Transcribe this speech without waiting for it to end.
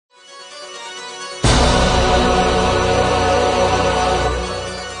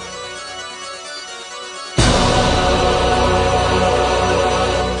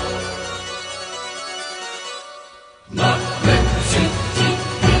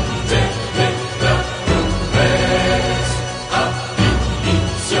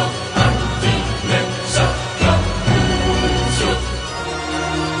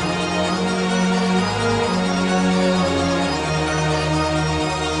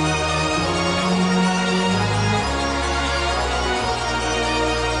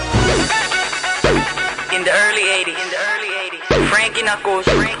In the early 80s, Frankie Knuckles,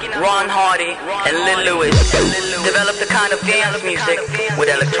 Ron Hardy, and Lil Louis developed a kind of dance music with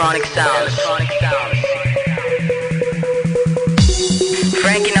electronic sounds.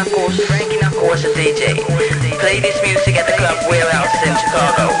 Frankie Knuckles was a DJ. Played this music at the club Warehouse in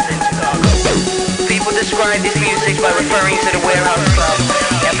Chicago. People describe this music by referring to the Warehouse Club,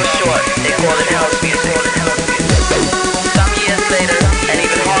 and for short, they call it house music. Some years later, an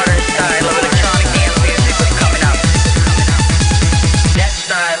even harder style of electronic dance music was coming up. That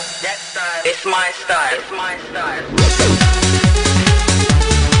style, it's my style.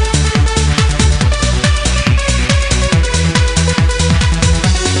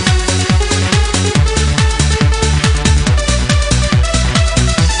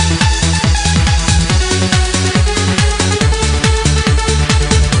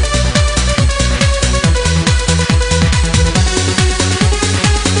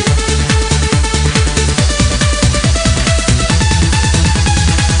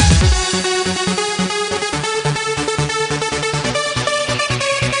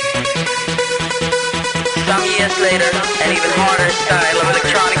 Some years later, an even harder style of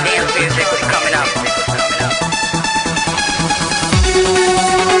electronic dance music was coming up.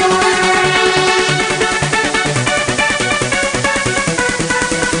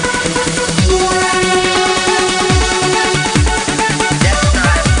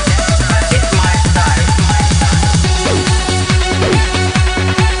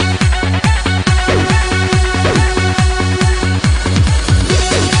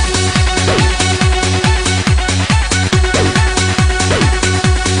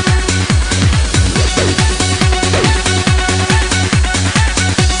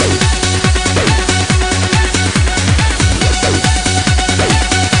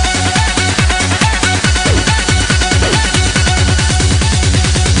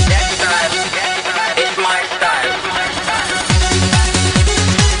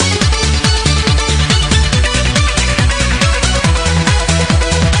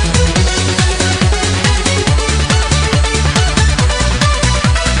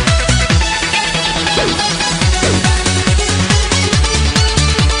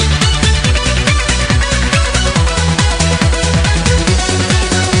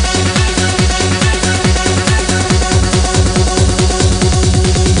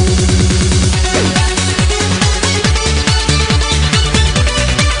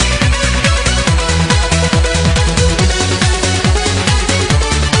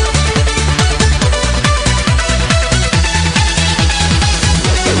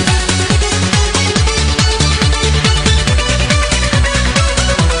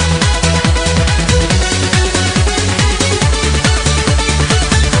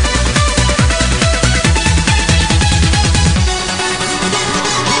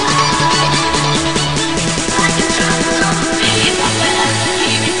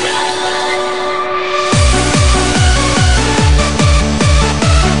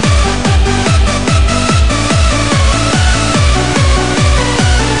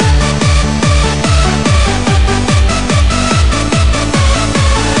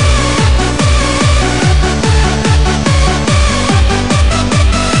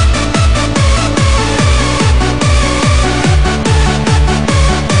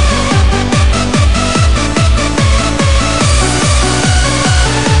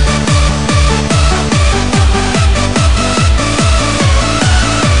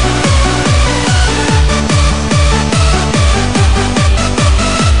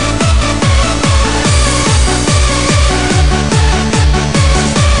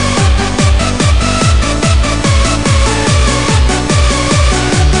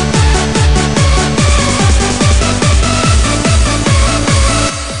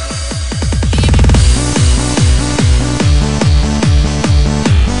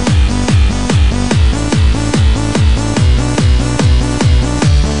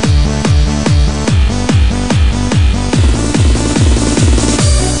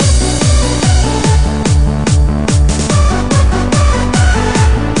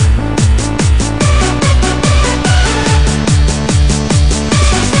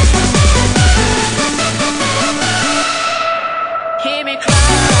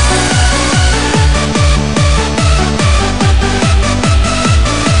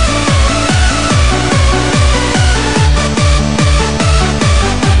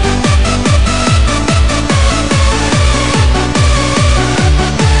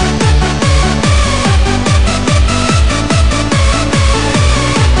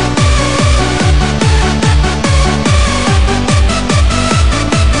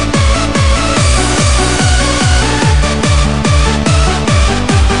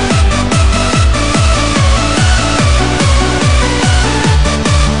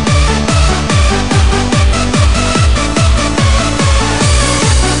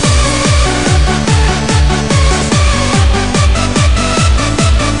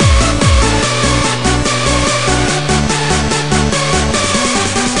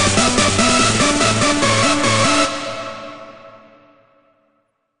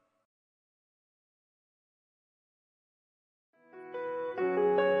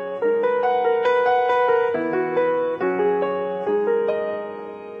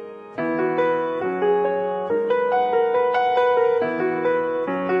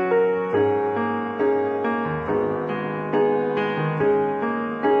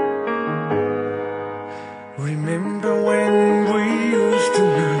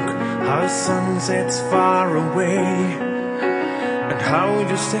 sunsets far away, and how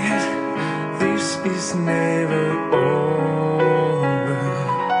you said this is never over.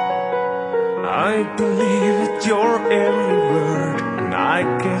 I believed your every word, and I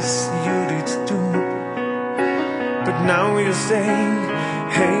guess you did too. But now you're saying,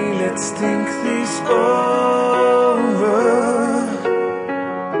 hey, let's think this over.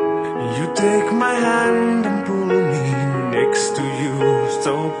 You take my hand and pull me next to you,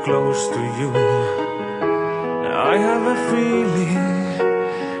 so close to you. I have a feeling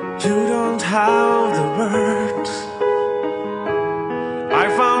you don't have the words. I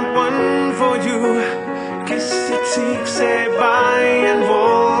found one for you. Kiss it, say bye.